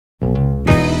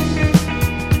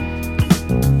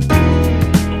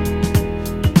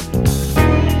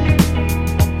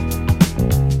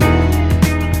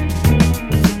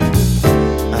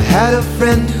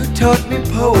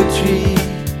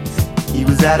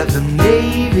out of the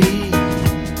Navy.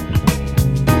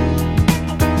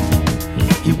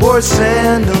 He wore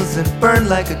sandals and burned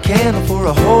like a candle for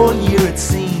a whole year it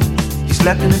seemed. He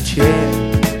slept in a chair.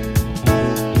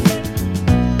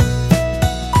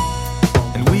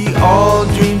 And we all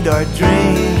dreamed our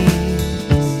dreams.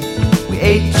 We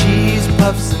ate cheese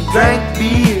puffs and drank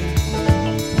beer.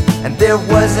 And there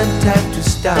wasn't time to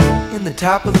stop in the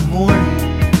top of the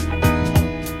morning.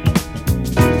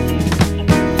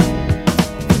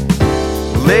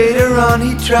 Later on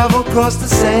he traveled across the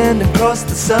sand and across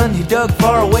the sun. He dug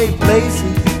faraway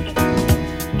places,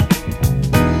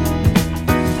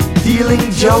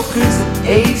 dealing jokers and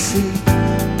aces,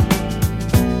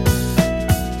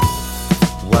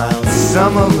 while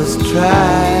some of us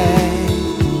tried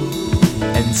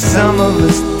and some of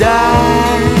us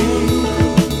died,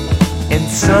 and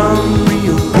some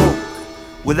reawoke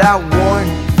without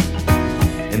warning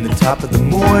in the top of the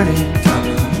morning.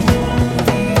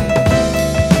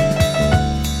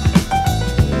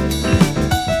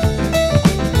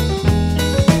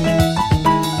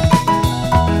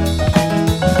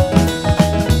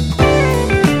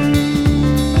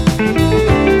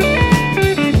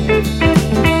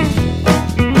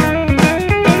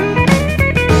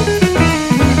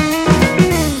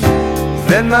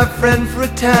 Then my friend for a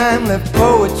time left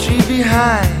poetry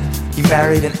behind. He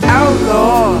married an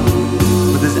outlaw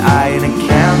with his eye in a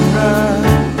camera.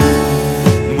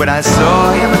 And when I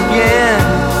saw him again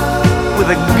with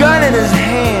a gun in his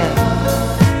hand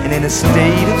and in a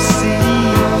state of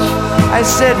siege, I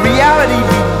said, reality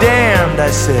be damned.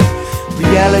 I said,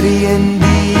 reality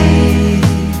indeed.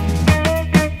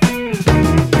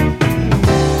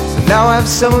 So now I have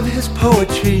some of his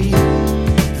poetry.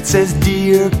 It says,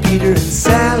 dear Peter and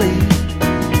Sally.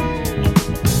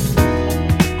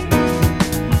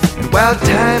 And while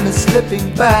time is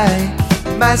slipping by,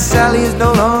 my Sally is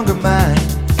no longer mine.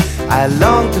 I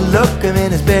long to look him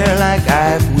in his bare-like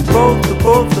eye, for we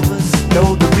both of us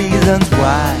know the reasons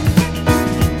why.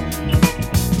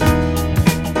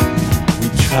 We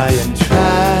try and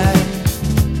try,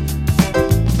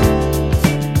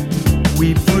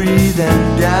 we breathe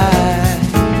and die.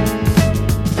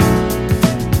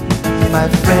 My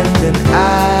friend and I,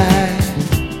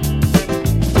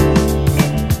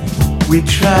 we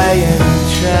try and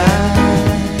try.